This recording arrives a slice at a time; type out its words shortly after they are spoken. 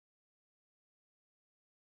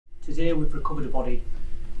Today we've recovered a body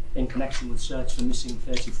in connection with search for missing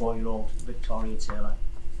 34-year-old Victoria Taylor.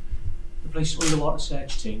 The police underwater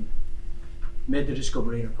search team made the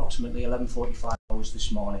discovery at approximately 11:45 hours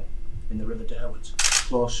this morning in the River Derwent,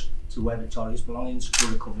 close to where Victoria's belongings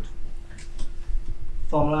were recovered.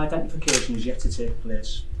 Formal identification is yet to take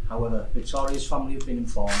place. However, Victoria's family have been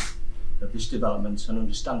informed of this development and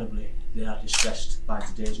understandably they are distressed by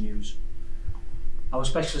today's news. Our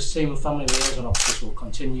specialist team of family liaison officers will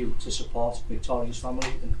continue to support Victoria's family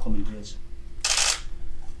in the coming days.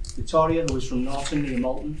 Victoria, who is from Norton near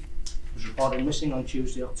Malton, was reported missing on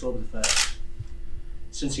Tuesday, October the 1st.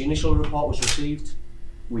 Since the initial report was received,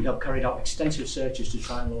 we have carried out extensive searches to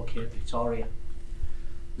try and locate Victoria.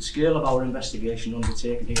 The scale of our investigation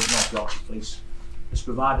undertaken here at North Yorkshire Police has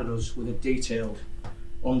provided us with a detailed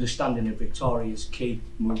understanding of Victoria's key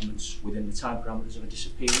movements within the time parameters of a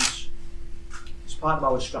disappearance. As part of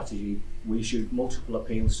our strategy, we issued multiple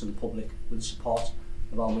appeals to the public with the support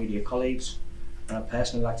of our media colleagues, and I'd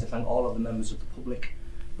personally like to thank all of the members of the public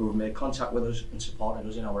who have made contact with us and supported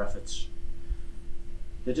us in our efforts.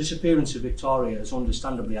 The disappearance of Victoria has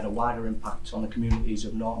understandably had a wider impact on the communities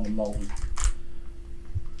of Norton and Malton.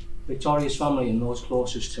 Victoria's family and those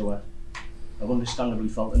closest to her have understandably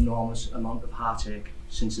felt an enormous amount of heartache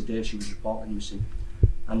since the day she was reported missing,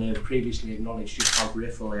 and they have previously acknowledged just how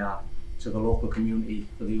grateful they are to the local community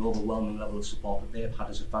for the overwhelming level of support that they've had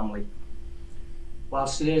as a family.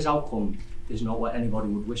 Whilst today's outcome is not what anybody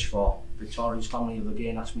would wish for, Victoria's family have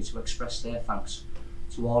again asked me to express their thanks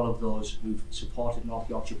to all of those who've supported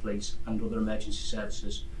North Yorkshire Police and other emergency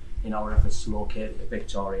services in our efforts to locate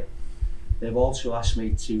Victoria. They've also asked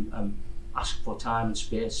me to ask for time and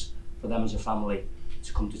space for them as a family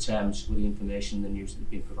to come to terms with the information and the news that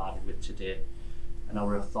they've been provided with today, and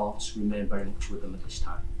our thoughts remain very much with them at this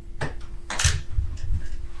time.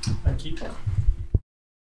 Thank you.